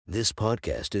This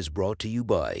podcast is brought to you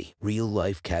by Real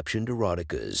Life Captioned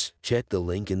Eroticas. Check the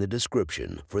link in the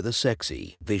description for the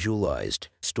sexy, visualized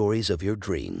stories of your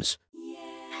dreams.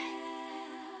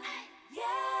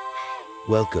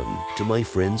 Welcome to my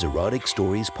friend's Erotic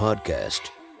Stories podcast,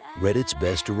 Reddit's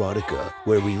Best Erotica,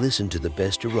 where we listen to the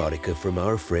best erotica from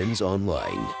our friends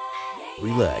online.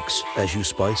 Relax as you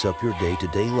spice up your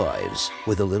day-to-day lives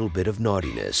with a little bit of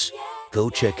naughtiness. Go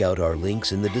check out our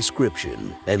links in the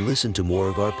description and listen to more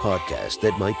of our podcast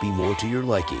that might be more to your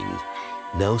liking.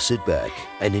 Now sit back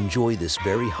and enjoy this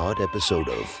very hot episode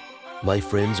of My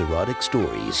Friend's Erotic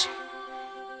Stories.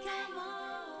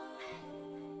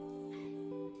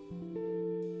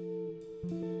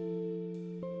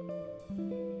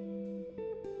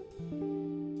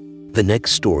 The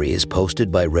next story is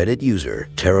posted by Reddit user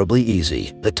Terribly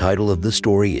Easy. The title of the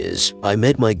story is, I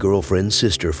met my girlfriend's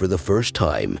sister for the first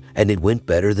time and it went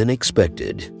better than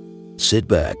expected. Sit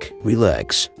back,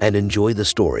 relax, and enjoy the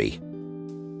story.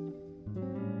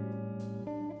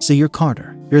 So you're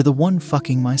Carter. You're the one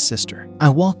fucking my sister. I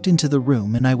walked into the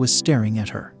room and I was staring at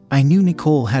her. I knew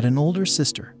Nicole had an older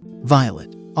sister,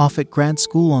 Violet, off at grad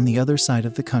school on the other side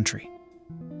of the country.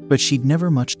 But she'd never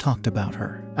much talked about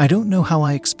her. I don't know how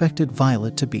I expected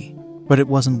Violet to be, but it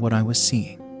wasn't what I was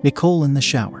seeing. Nicole in the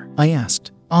shower, I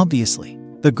asked. Obviously.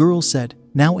 The girl said,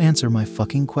 now answer my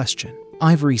fucking question.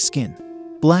 Ivory skin,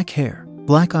 black hair,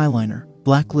 black eyeliner,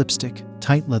 black lipstick,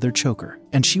 tight leather choker,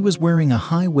 and she was wearing a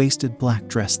high-waisted black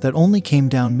dress that only came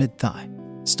down mid-thigh,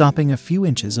 stopping a few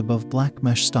inches above black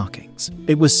mesh stockings.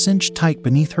 It was cinched tight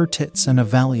beneath her tits and a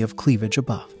valley of cleavage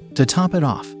above. To top it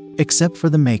off, except for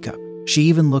the makeup, she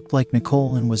even looked like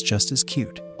Nicole and was just as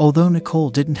cute, although Nicole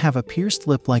didn't have a pierced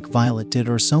lip like Violet did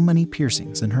or so many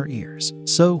piercings in her ears.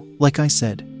 So, like I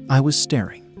said, I was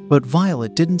staring, but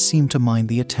Violet didn't seem to mind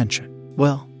the attention.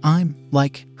 Well, I'm,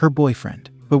 like, her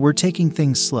boyfriend, but we're taking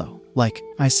things slow, like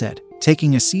I said,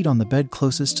 taking a seat on the bed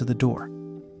closest to the door.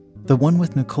 The one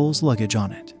with Nicole's luggage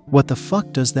on it. What the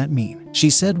fuck does that mean? She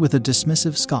said with a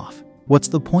dismissive scoff. What's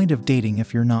the point of dating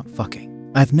if you're not fucking?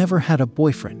 I've never had a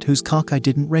boyfriend whose cock I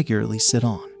didn't regularly sit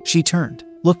on. She turned,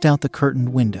 looked out the curtained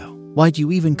window. Why'd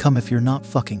you even come if you're not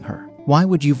fucking her? Why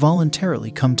would you voluntarily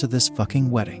come to this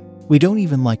fucking wedding? We don't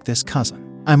even like this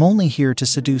cousin. I'm only here to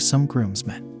seduce some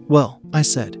groomsmen. Well, I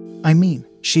said,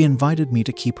 she invited me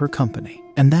to keep her company.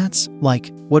 And that's,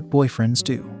 like, what boyfriends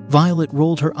do. Violet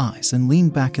rolled her eyes and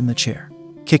leaned back in the chair,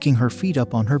 kicking her feet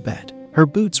up on her bed. Her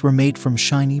boots were made from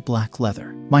shiny black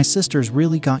leather. My sister's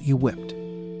really got you whipped,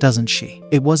 doesn't she?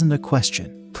 It wasn't a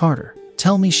question. Carter,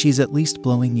 tell me she's at least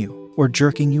blowing you, or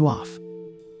jerking you off,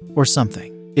 or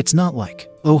something. It's not like,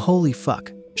 oh holy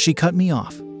fuck, she cut me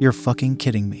off. You're fucking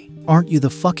kidding me. Aren't you the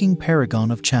fucking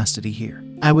paragon of chastity here?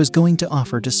 I was going to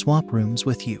offer to swap rooms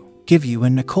with you, give you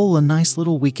and Nicole a nice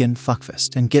little weekend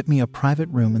fuckfest and get me a private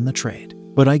room in the trade.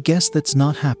 But I guess that's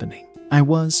not happening. I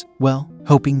was, well,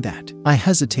 hoping that. I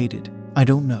hesitated. I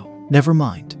don't know. Never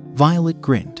mind. Violet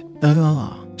grinned.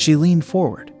 She leaned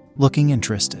forward, looking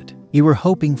interested. You were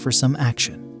hoping for some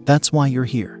action. That's why you're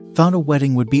here. Thought a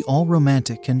wedding would be all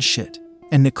romantic and shit.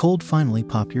 And Nicole'd finally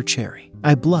pop your cherry.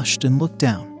 I blushed and looked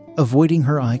down, avoiding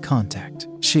her eye contact.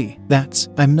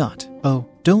 I'm not. Oh,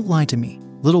 don't lie to me,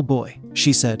 little boy,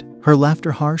 she said, her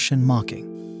laughter harsh and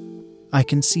mocking. I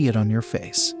can see it on your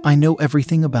face. I know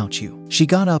everything about you. She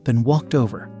got up and walked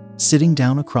over, sitting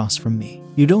down across from me.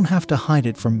 You don't have to hide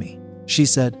it from me, she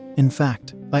said. In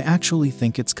fact, I actually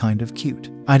think it's kind of cute.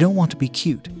 I don't want to be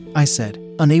cute, I said,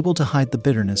 unable to hide the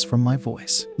bitterness from my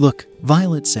voice. Look,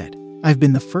 Violet said, I've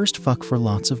been the first fuck for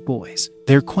lots of boys.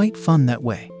 They're quite fun that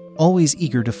way, always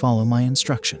eager to follow my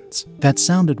instructions. That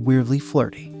sounded weirdly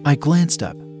flirty. I glanced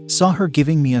up, saw her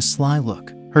giving me a sly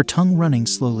look, her tongue running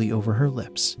slowly over her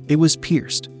lips. It was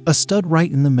pierced, a stud right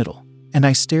in the middle, and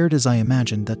I stared as I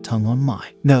imagined that tongue on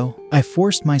my. No, I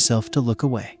forced myself to look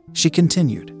away. She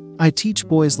continued, I teach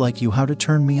boys like you how to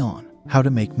turn me on, how to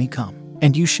make me come.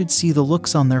 And you should see the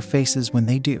looks on their faces when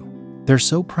they do. They're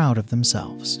so proud of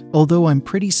themselves. Although I'm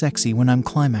pretty sexy when I'm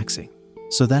climaxing,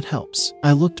 so that helps.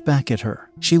 I looked back at her.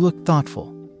 She looked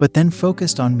thoughtful, but then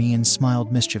focused on me and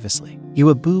smiled mischievously. You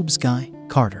a boobs guy,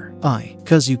 Carter? Aye,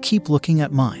 'cause you keep looking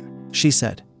at mine, she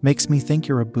said. Makes me think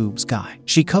you're a boobs guy.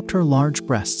 She cupped her large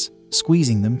breasts,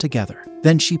 squeezing them together.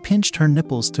 Then she pinched her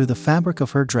nipples through the fabric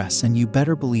of her dress, and you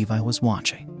better believe I was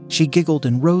watching. She giggled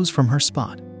and rose from her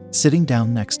spot, sitting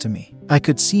down next to me. I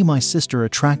could see my sister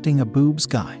attracting a boobs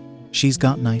guy. She's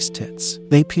got nice tits.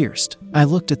 They pierced. I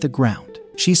looked at the ground.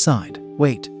 She sighed.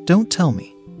 Wait, don't tell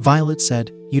me. Violet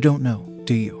said, you don't know,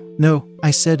 do you? No,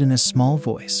 I said in a small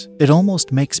voice. It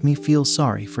almost makes me feel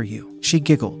sorry for you. She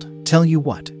giggled. Tell you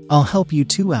what, I'll help you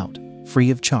two out. free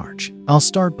of charge. I'll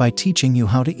start by teaching you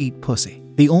how to eat pussy.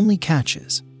 The only catch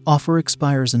is, offer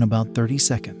expires in about 30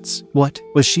 seconds. What?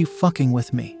 Was she fucking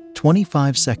with me?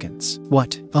 25 seconds.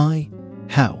 What?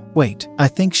 How? Wait, I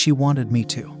think she wanted me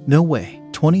to. No way.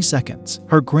 20 seconds.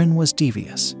 Her grin was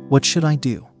devious. What should I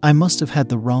do? I must have had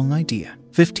the wrong idea.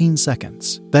 15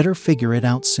 seconds. Better figure it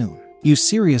out soon. You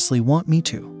seriously want me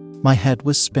to? My head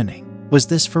was spinning. Was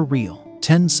this for real?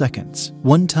 10 seconds.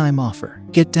 One-time offer.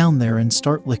 Get down there and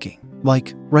start licking.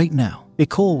 Like, right now.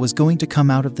 Nicole was going to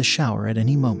come out of the shower at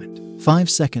any moment. 5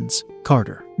 seconds.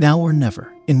 Carter. Now or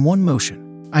never. In one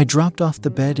motion, I dropped off the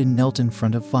bed and knelt in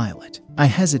front of Violet. I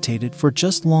hesitated for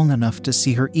just long enough to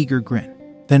see her eager grin,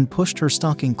 then pushed her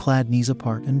stocking-clad knees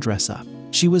apart and dress up.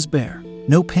 She was bare.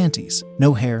 No panties,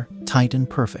 no hair, tight and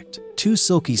perfect. 2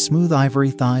 silky smooth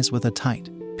ivory thighs with a tight,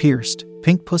 pierced,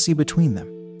 pink pussy between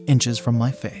them, inches from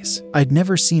my face. I'd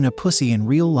never seen a pussy in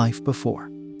real life before,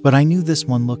 but I knew this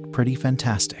one looked pretty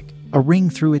fantastic. A ring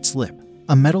through its lip,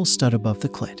 a metal stud above the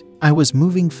clit. I was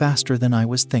moving faster than I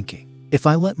was thinking. If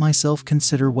I let myself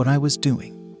consider what I was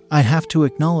doing, I'd have to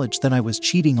acknowledge that I was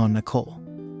cheating on Nicole.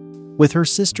 With her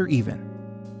sister even.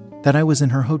 That I was in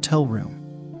her hotel room.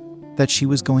 That she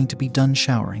was going to be done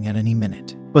showering at any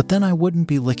minute. But then I wouldn't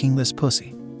be licking this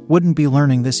pussy. Wouldn't be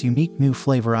learning this unique new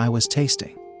flavor I was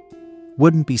tasting.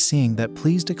 Wouldn't be seeing that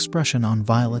pleased expression on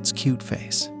Violet's cute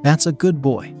face. That's a good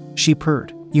boy, she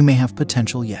purred. You may have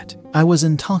potential yet. I was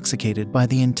intoxicated by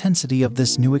the intensity of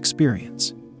this new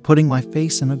experience. Putting my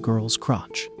face in a girl's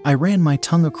crotch, I ran my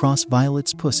tongue across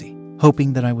Violet's pussy,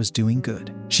 hoping that I was doing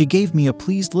good. She gave me a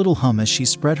pleased little hum as she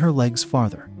spread her legs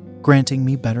farther, granting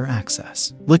me better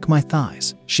access. Lick my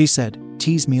thighs, she said,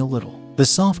 tease me a little. The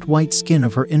soft white skin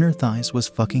of her inner thighs was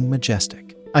fucking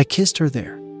majestic. I kissed her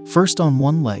there, first on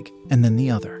one leg and then the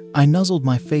other. I nuzzled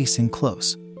my face in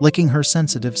close, licking her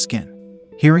sensitive skin,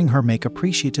 hearing her make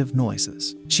appreciative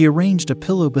noises. She arranged a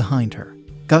pillow behind her,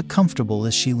 got comfortable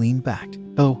as she leaned back.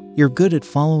 Oh, you're good at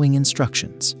following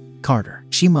instructions, Carter,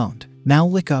 she moaned. Now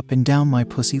lick up and down my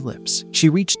pussy lips. She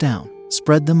reached down,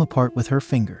 spread them apart with her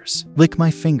fingers. Lick my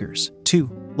fingers, too,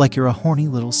 like you're a horny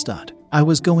little stud. I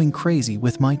was going crazy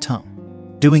with my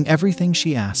tongue, doing everything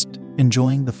she asked,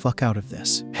 enjoying the fuck out of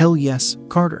this. Hell yes,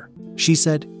 Carter, she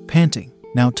said, panting.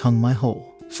 Now tongue my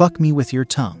hole. Fuck me with your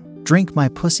tongue. Drink my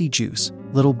pussy juice,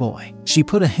 little boy. She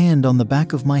put a hand on the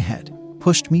back of my head,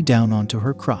 pushed me down onto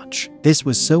her crotch. This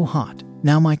was so hot.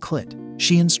 Now my clit,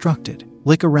 she instructed.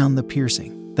 Lick around the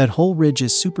piercing. That whole ridge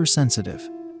is super sensitive.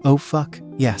 Oh fuck,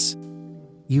 yes.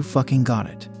 You fucking got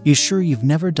it. You sure you've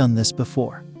never done this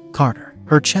before, Carter?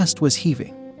 Her chest was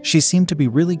heaving. She seemed to be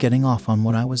really getting off on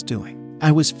what I was doing.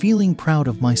 I was feeling proud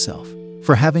of myself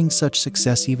for having such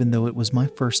success even though it was my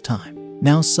first time.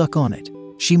 Now suck on it,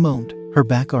 she moaned, her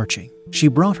back arching. She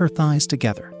brought her thighs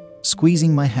together,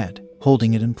 squeezing my head,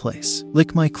 holding it in place.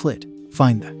 Lick my clit.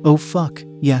 Find the. Oh fuck,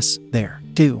 yes, there.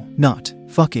 Do not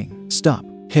fucking stop.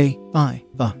 Hey,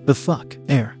 the fuck,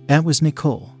 that was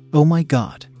Nicole. Oh my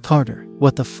god, Carter,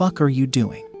 what the fuck are you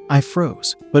doing? I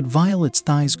froze, but Violet's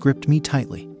thighs gripped me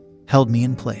tightly, held me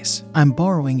in place. I'm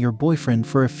borrowing your boyfriend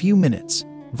for a few minutes,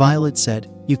 Violet said.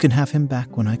 You can have him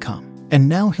back when I come. And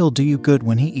now he'll do you good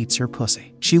when he eats your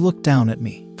pussy. She looked down at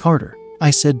me. Carter,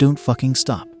 I said don't fucking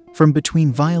stop. From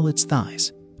between Violet's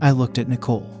thighs, I looked at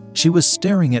Nicole. She was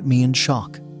staring at me in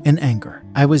shock and anger.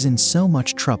 I was in so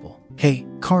much trouble. Hey,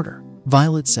 Carter,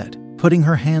 Violet said, putting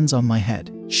her hands on my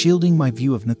head, shielding my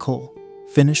view of Nicole.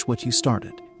 Finish what you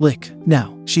started. Lick.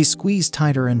 Now. She squeezed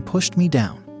tighter and pushed me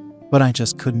down, but I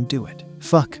just couldn't do it.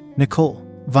 Fuck, Nicole,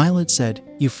 Violet said.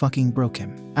 You fucking broke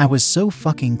him. I was so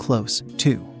fucking close,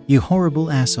 too. You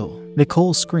horrible asshole,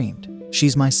 Nicole screamed.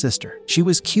 She's my sister. She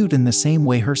was cute in the same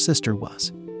way her sister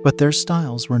was, but their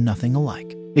styles were nothing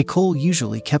alike. Nicole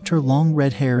usually kept her long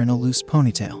red hair in a loose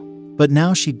ponytail, but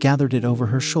now she'd gathered it over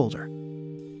her shoulder,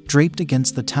 draped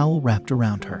against the towel wrapped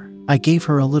around her. I gave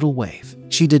her a little wave.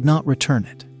 She did not return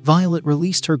it. Violet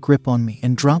released her grip on me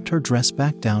and dropped her dress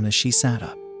back down as she sat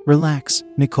up. Relax,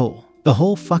 Nicole. The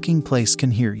whole fucking place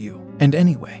can hear you. And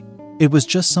anyway, it was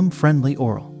just some friendly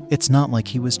oral. It's not like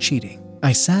he was cheating.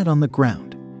 I sat on the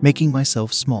ground, making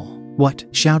myself small. What?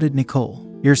 Shouted Nicole.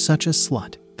 You're such a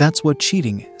slut. That's what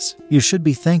cheating is. You should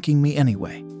be thanking me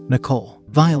anyway, Nicole.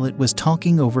 Violet was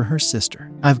talking over her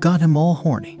sister. I've got him all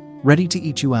horny, ready to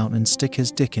eat you out and stick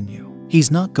his dick in you. He's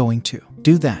not going to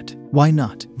do that. Why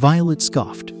not? Violet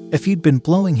scoffed. If you'd been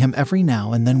blowing him every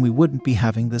now and then we wouldn't be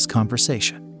having this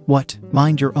conversation. What?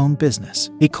 Mind your own business.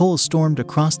 Nicole stormed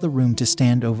across the room to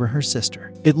stand over her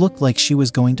sister. It looked like she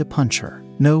was going to punch her.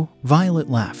 No, Violet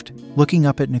laughed, looking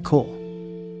up at Nicole.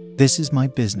 This is my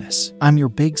business. I'm your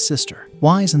big sister.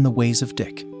 wise in the ways of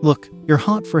Dick. Look, you're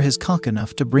hot for his cock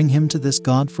enough to bring him to this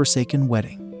god-forsaken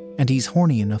wedding, and he's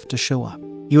horny enough to show up.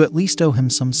 You at least owe him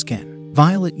some skin.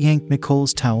 Violet yanked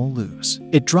Nicole's towel loose.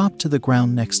 It dropped to the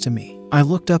ground next to me. I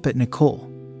looked up at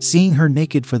Nicole, seeing her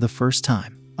naked for the first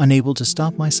time, unable to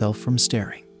stop myself from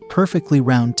staring. Perfectly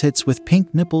round tits with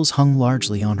pink nipples hung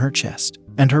largely on her chest.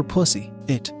 And her pussy,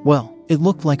 it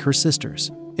looked like her sister's,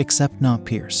 except not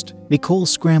pierced. Nicole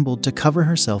scrambled to cover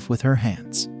herself with her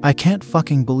hands. I can't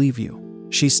fucking believe you,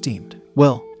 she steamed.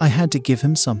 Well, I had to give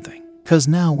him something. 'Cause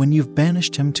now when you've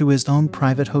banished him to his own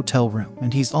private hotel room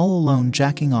and he's all alone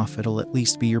jacking off, it'll at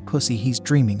least be your pussy he's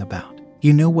dreaming about.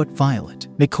 You know what, Violet?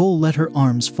 Nicole let her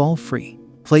arms fall free,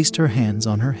 placed her hands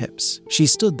on her hips. She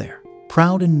stood there,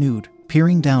 proud and nude,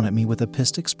 peering down at me with a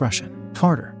pissed expression.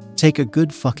 Carter, take a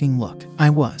good fucking look.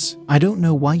 I don't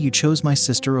know why you chose my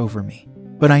sister over me,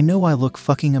 but I know I look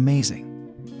fucking amazing.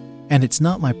 And it's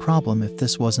not my problem if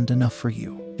this wasn't enough for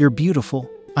you. You're beautiful,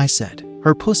 I said.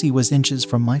 Her pussy was inches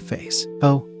from my face.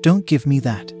 Oh, don't give me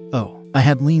that. Oh, I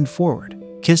had leaned forward,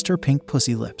 kissed her pink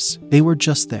pussy lips. They were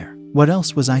just there. What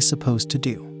else was I supposed to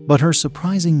do? But her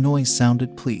surprising noise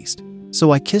sounded pleased,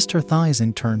 so I kissed her thighs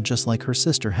in turn just like her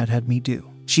sister had me do.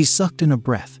 She sucked in a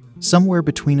breath, somewhere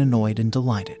between annoyed and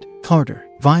delighted. Carter,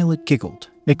 Violet giggled.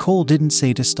 Nicole didn't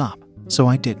say to stop, so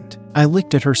I didn't. I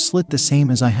licked at her slit the same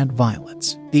as I had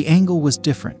Violet's. The angle was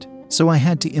different, so I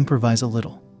had to improvise a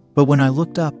little. But when I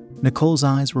looked up, Nicole's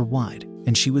eyes were wide,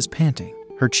 and she was panting,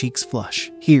 her cheeks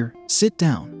flush. Here, sit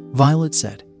down, Violet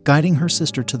said, guiding her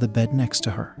sister to the bed next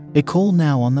to her. Nicole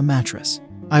now on the mattress.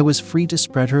 I was free to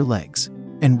spread her legs,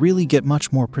 and really get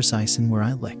much more precise in where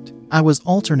I licked. I was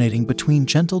alternating between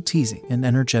gentle teasing and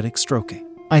energetic stroking.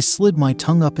 I slid my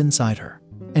tongue up inside her,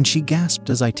 and she gasped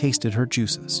as I tasted her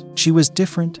juices. She was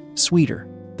different, sweeter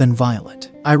than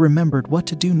Violet. I remembered what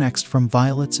to do next from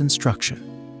Violet's instruction,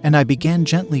 and I began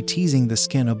gently teasing the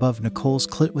skin above Nicole's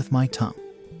clit with my tongue,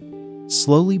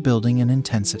 slowly building in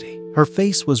intensity. Her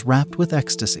face was wrapped with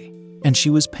ecstasy, and she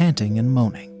was panting and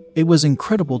moaning. It was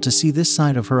incredible to see this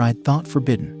side of her I'd thought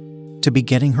forbidden, to be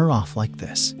getting her off like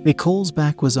this. Nicole's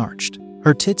back was arched,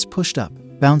 her tits pushed up,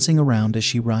 bouncing around as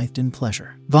she writhed in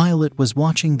pleasure. Violet was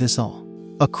watching this all,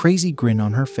 a crazy grin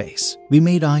on her face. We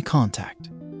made eye contact,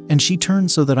 and she turned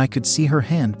so that I could see her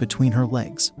hand between her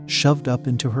legs, shoved up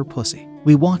into her pussy.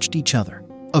 We watched each other,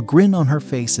 a grin on her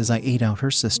face as I ate out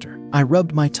her sister. I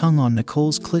rubbed my tongue on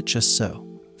Nicole's clit just so,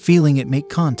 feeling it make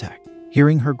contact,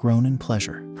 hearing her groan in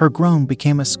pleasure. Her groan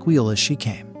became a squeal as she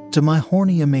came. To my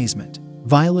horny amazement,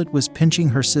 Violet was pinching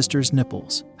her sister's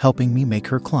nipples, helping me make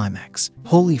her climax.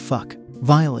 Holy fuck,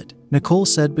 Violet, Nicole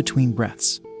said between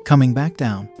breaths. Coming back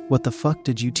down, what the fuck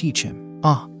did you teach him?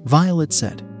 Ah, Violet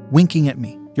said, winking at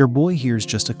me. Your boy here's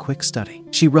just a quick study.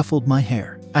 She ruffled my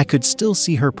hair. I could still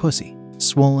see her pussy,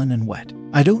 swollen and wet.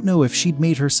 I don't know if she'd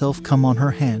made herself come on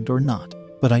her hand or not,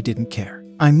 but I didn't care.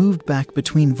 I moved back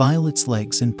between Violet's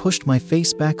legs and pushed my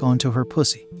face back onto her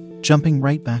pussy, jumping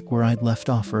right back where I'd left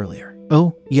off earlier.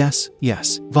 Oh, yes.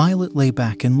 Violet lay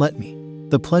back and let me,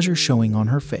 the pleasure showing on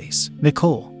her face.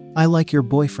 Nicole, I like your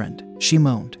boyfriend, she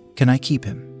moaned. Can I keep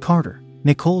him? Carter,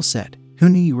 Nicole said. Who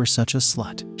knew you were such a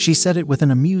slut? She said it with an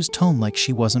amused tone like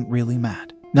she wasn't really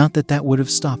mad. Not that that would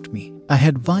have stopped me. I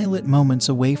had Violet moments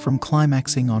away from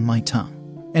climaxing on my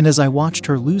tongue, and as I watched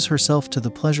her lose herself to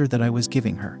the pleasure that I was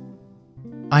giving her,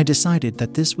 I decided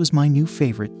that this was my new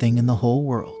favorite thing in the whole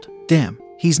world. Damn,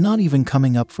 he's not even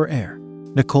coming up for air,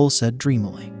 Nicole said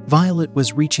dreamily. Violet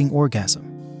was reaching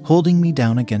orgasm, holding me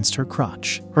down against her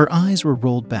crotch. Her eyes were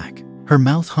rolled back, her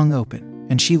mouth hung open,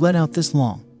 and she let out this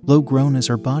long, low groan as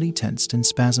her body tensed and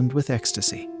spasmed with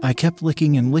ecstasy. I kept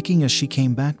licking and licking as she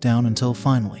came back down until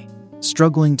finally,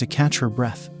 struggling to catch her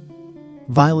breath,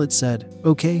 Violet said,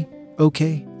 Okay.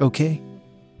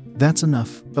 That's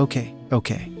enough. Okay.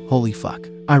 Holy fuck.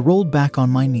 I rolled back on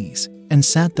my knees and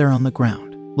sat there on the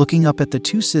ground, looking up at the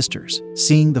two sisters,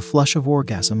 seeing the flush of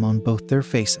orgasm on both their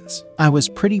faces. I was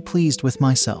pretty pleased with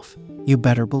myself. You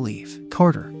better believe.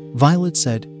 Carter, Violet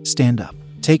said, stand up.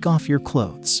 Take off your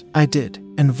clothes. I did,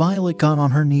 and Violet got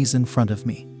on her knees in front of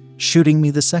me, shooting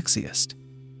me the sexiest,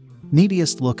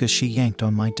 neediest look as she yanked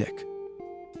on my dick,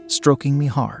 stroking me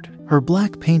hard. Her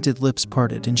black painted lips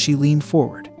parted and she leaned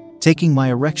forward, taking my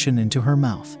erection into her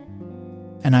mouth,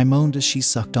 and I moaned as she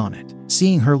sucked on it.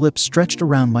 Seeing her lips stretched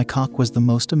around my cock was the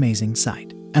most amazing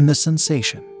sight, and the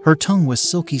sensation. Her tongue was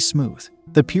silky smooth,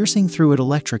 the piercing through it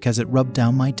electric as it rubbed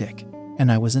down my dick,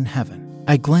 and I was in heaven.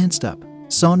 I glanced up,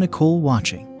 saw Nicole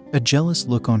watching, a jealous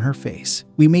look on her face.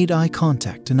 We made eye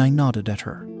contact and I nodded at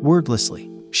her.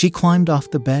 Wordlessly, she climbed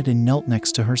off the bed and knelt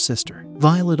next to her sister.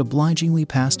 Violet obligingly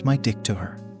passed my dick to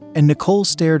her, and Nicole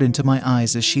stared into my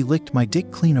eyes as she licked my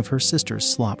dick clean of her sister's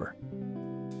slobber,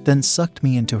 then sucked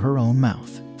me into her own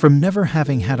mouth. From never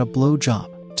having had a blow job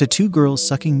to 2 girls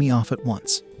sucking me off at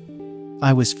once,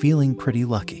 I was feeling pretty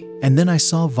lucky. And then I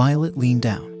saw Violet lean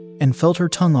down and felt her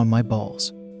tongue on my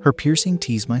balls. Her piercing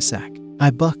teased my sack.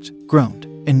 I bucked, groaned,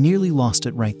 and nearly lost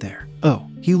it right there. "Oh,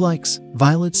 he likes,"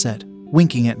 Violet said,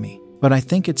 winking at me. "But I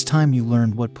think it's time you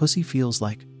learned what pussy feels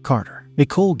like, Carter."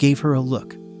 Nicole gave her a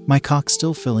look, my cock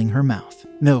still filling her mouth.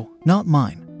 "No, not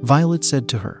mine," Violet said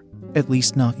to her. "At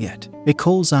least not yet."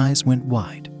 Nicole's eyes went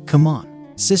wide. "Come on,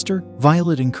 sister,"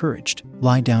 Violet encouraged.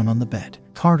 "Lie down on the bed.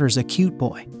 Carter's a cute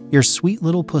boy. Your sweet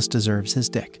little puss deserves his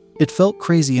dick." It felt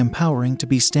crazy empowering to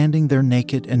be standing there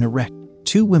naked and erect,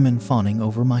 2 women fawning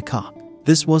over my cock.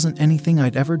 This wasn't anything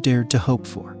I'd ever dared to hope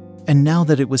for. And now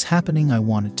that it was happening, I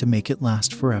wanted to make it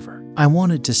last forever. I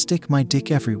wanted to stick my dick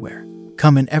everywhere,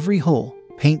 come in every hole,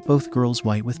 paint both girls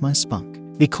white with my spunk.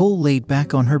 Nicole laid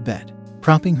back on her bed,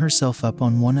 propping herself up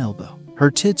on one elbow. Her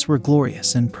tits were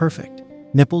glorious and perfect,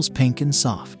 nipples pink and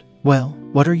soft. "Well,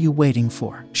 what are you waiting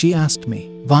for?" she asked me.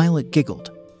 Violet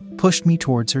giggled, pushed me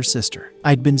towards her sister.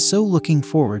 I'd been so looking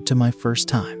forward to my first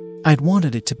time. I'd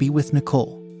wanted it to be with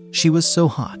Nicole. She was so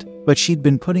hot, but she'd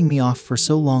been putting me off for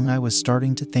so long I was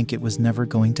starting to think it was never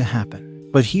going to happen.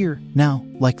 But here, now,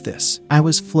 like this, I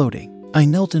was floating. I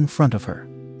knelt in front of her,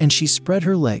 and she spread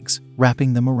her legs,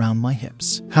 wrapping them around my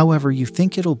hips. "However you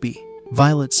think it'll be,"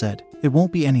 Violet said. "It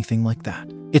won't be anything like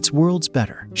that. It's worlds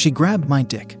better." She grabbed my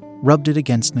dick, rubbed it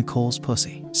against Nicole's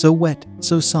pussy. So wet,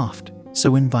 so soft,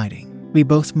 so inviting. We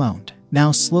both moaned.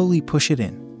 "Now slowly push it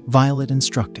in," Violet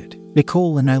instructed.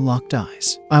 Nicole and I locked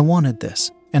eyes. I wanted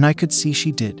this, and I could see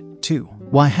she did, too.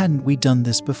 Why hadn't we done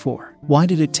this before? Why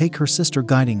did it take her sister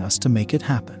guiding us to make it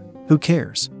happen? Who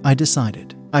cares? I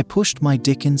decided. I pushed my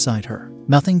dick inside her.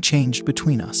 Nothing changed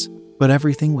between us, but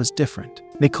everything was different.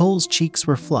 Nicole's cheeks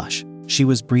were flush. She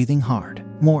was breathing hard.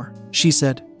 "More," she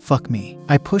said. "Fuck me."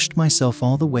 I pushed myself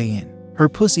all the way in. Her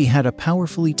pussy had a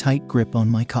powerfully tight grip on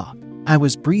my cock. I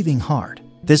was breathing hard.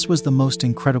 This was the most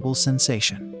incredible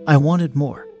sensation. I wanted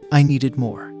more. I needed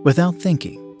more. Without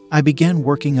thinking, I began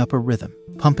working up a rhythm,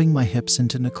 pumping my hips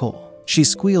into Nicole. She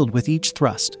squealed with each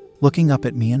thrust, looking up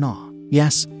at me in awe.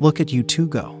 "Yes, look at you two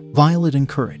go," Violet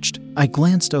encouraged. I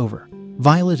glanced over.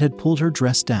 Violet had pulled her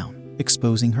dress down,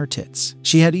 exposing her tits.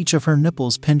 She had each of her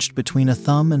nipples pinched between a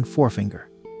thumb and forefinger,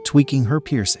 tweaking her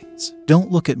piercings.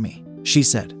 "Don't look at me," she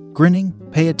said, grinning.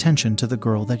 "Pay attention to the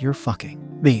girl that you're fucking."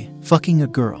 "Me? Fucking a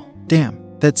girl? Damn,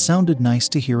 that sounded nice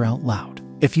to hear out loud.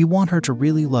 If you want her to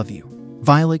really love you,"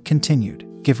 Violet continued,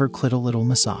 "give her clit a little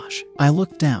massage." I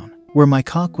looked down, where my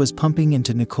cock was pumping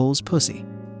into Nicole's pussy,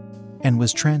 and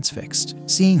was transfixed.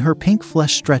 Seeing her pink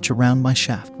flesh stretch around my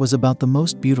shaft was about the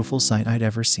most beautiful sight I'd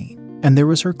ever seen. And there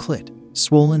was her clit,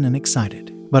 swollen and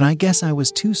excited. But I guess I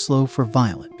was too slow for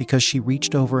Violet because she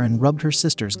reached over and rubbed her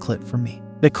sister's clit for me.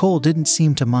 Nicole didn't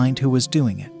seem to mind who was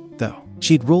doing it, though.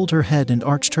 She'd rolled her head and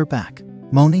arched her back,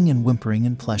 moaning and whimpering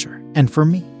in pleasure. And for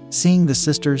me, seeing the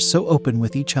sisters so open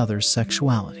with each other's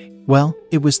sexuality, well,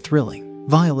 it was thrilling.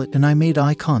 Violet and I made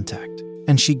eye contact,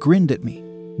 and she grinned at me,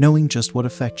 knowing just what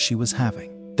effect she was having.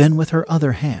 Then with her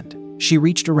other hand, she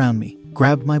reached around me,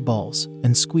 grabbed my balls,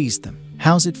 and squeezed them.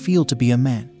 "How's it feel to be a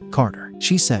man, Carter?"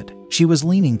 she said. She was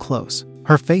leaning close,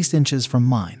 her face inches from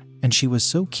mine, and she was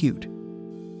so cute,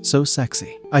 so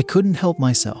sexy. I couldn't help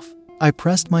myself. I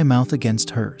pressed my mouth against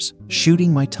hers,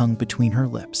 shooting my tongue between her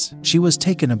lips. She was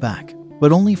taken aback,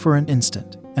 but only for an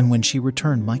instant, and when she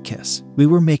returned my kiss, we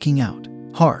were making out,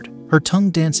 hard, her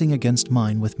tongue dancing against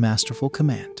mine with masterful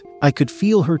command. I could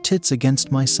feel her tits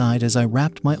against my side as I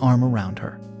wrapped my arm around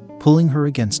her, pulling her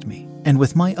against me, and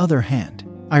with my other hand,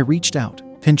 I reached out,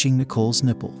 pinching Nicole's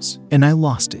nipples, and I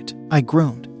lost it. I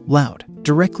groaned, loud,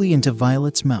 directly into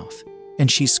Violet's mouth,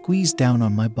 and she squeezed down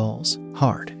on my balls,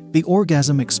 hard. The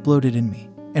orgasm exploded in me,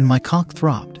 and my cock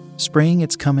throbbed, spraying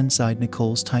its cum inside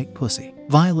Nicole's tight pussy.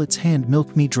 Violet's hand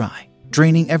milked me dry,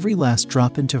 draining every last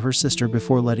drop into her sister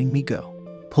before letting me go,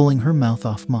 pulling her mouth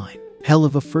off mine. "Hell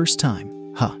of a first time,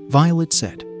 huh?" Violet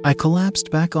said. I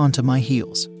collapsed back onto my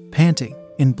heels, panting,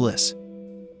 in bliss,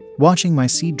 watching my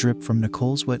seed drip from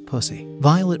Nicole's wet pussy.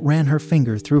 Violet ran her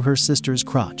finger through her sister's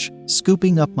crotch,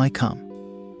 scooping up my cum,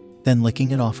 then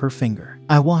licking it off her finger.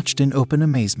 I watched in open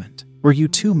amazement. "Were you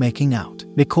two making out?"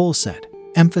 Nicole said,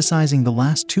 emphasizing the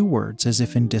last 2 words as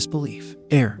if in disbelief.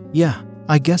 Yeah,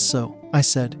 I guess so," I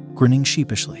said, grinning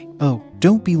sheepishly. "Oh,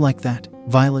 don't be like that,"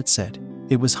 Violet said.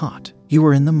 "It was hot. You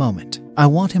were in the moment. I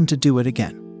want him to do it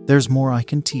again. There's more I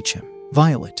can teach him."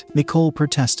 "Violet," Nicole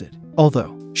protested,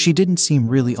 although she didn't seem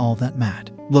really all that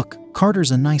mad. "Look,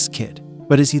 Carter's a nice kid,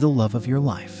 but is he the love of your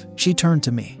life? She turned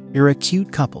to me. You're a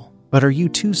cute couple, but are you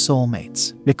two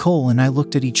soulmates? Nicole and I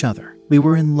looked at each other. We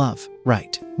were in love,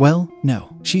 right? Well,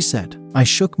 no, she said. I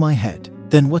shook my head.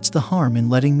 Then what's the harm in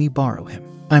letting me borrow him?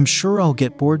 I'm sure I'll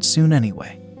get bored soon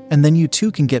anyway. And then you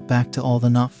two can get back to all the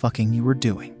not fucking you were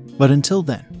doing. But until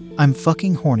then, I'm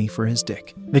fucking horny for his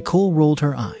dick. Nicole rolled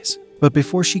her eyes. But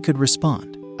before she could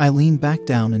respond, I leaned back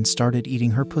down and started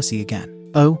eating her pussy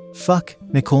again. Oh, fuck,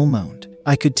 Nicole moaned.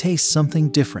 I could taste something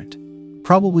different.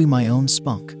 Probably my own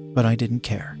spunk, but I didn't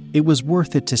care. It was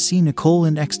worth it to see Nicole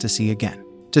in ecstasy again.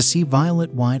 To see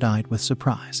Violet wide-eyed with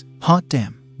surprise. Hot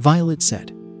damn, Violet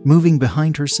said, moving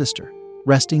behind her sister,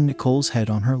 resting Nicole's head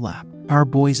on her lap. Our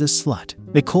boy's a slut.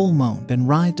 Nicole moaned and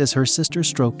writhed as her sister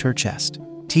stroked her chest,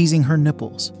 teasing her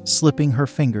nipples, slipping her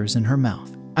fingers in her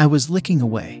mouth. I was licking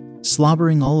away,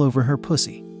 slobbering all over her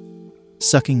pussy,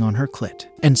 sucking on her clit,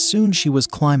 and soon she was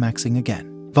climaxing again.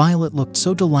 Violet looked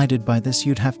so delighted by this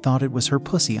you'd have thought it was her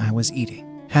pussy I was eating.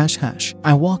 Hash hash.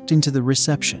 I walked into the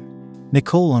reception,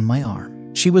 Nicole on my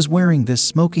arm. She was wearing this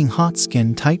smoking hot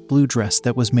skin-tight blue dress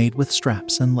that was made with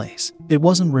straps and lace. It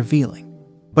wasn't revealing,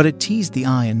 but it teased the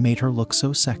eye and made her look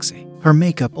so sexy. Her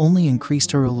makeup only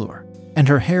increased her allure, and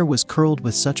her hair was curled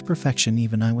with such perfection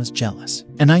even I was jealous.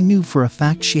 And I knew for a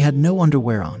fact she had no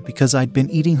underwear on because I'd been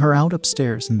eating her out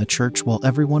upstairs in the church while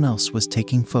everyone else was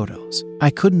taking photos. I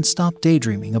couldn't stop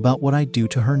daydreaming about what I'd do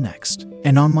to her next.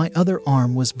 And on my other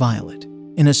arm was Violet,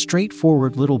 in a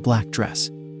straightforward little black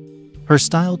dress, her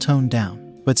style toned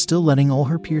down, but still letting all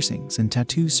her piercings and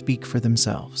tattoos speak for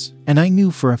themselves. And I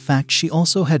knew for a fact she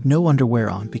also had no underwear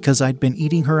on because I'd been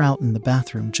eating her out in the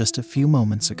bathroom just a few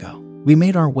moments ago. We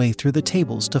made our way through the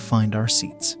tables to find our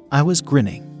seats. I was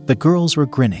grinning. The girls were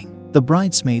grinning. The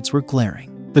bridesmaids were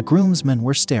glaring. The groomsmen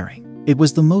were staring. It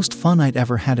was the most fun I'd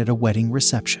ever had at a wedding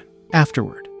reception.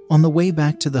 Afterward, on the way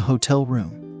back to the hotel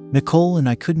room, Nicole and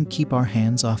I couldn't keep our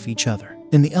hands off each other.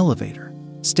 In the elevator,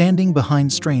 standing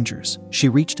behind strangers, she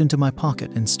reached into my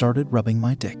pocket and started rubbing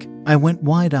my dick. I went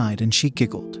wide-eyed and she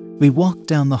giggled. We walked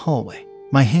down the hallway,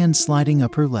 my hand sliding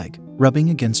up her leg, rubbing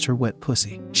against her wet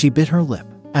pussy. She bit her lip.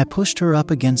 I pushed her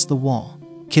up against the wall,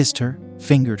 kissed her,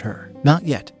 fingered her. Not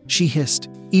yet, she hissed,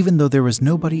 even though there was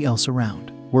nobody else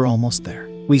around. We're almost there.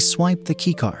 We swiped the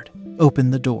keycard,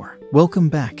 opened the door. Welcome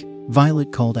back,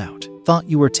 Violet called out. Thought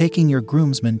you were taking your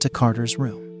groomsmen to Carter's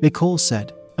room, Nicole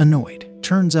said, annoyed.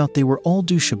 Turns out they were all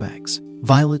douchebags,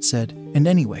 Violet said, and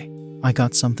anyway, I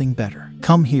got something better.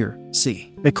 Come here,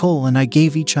 see. Nicole and I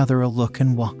gave each other a look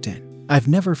and walked in. I've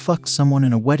never fucked someone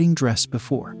in a wedding dress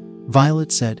before,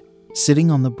 Violet said,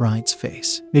 sitting on the bride's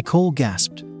face. Nicole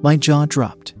gasped. My jaw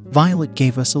dropped. Violet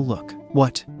gave us a look.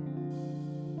 What?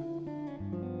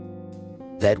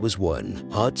 That was one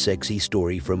hot, sexy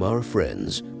story from our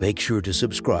friends. Make sure to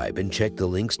subscribe and check the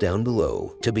links down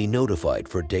below to be notified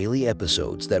for daily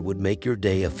episodes that would make your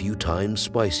day a few times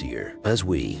spicier as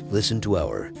we listen to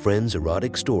our friends'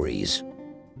 erotic stories.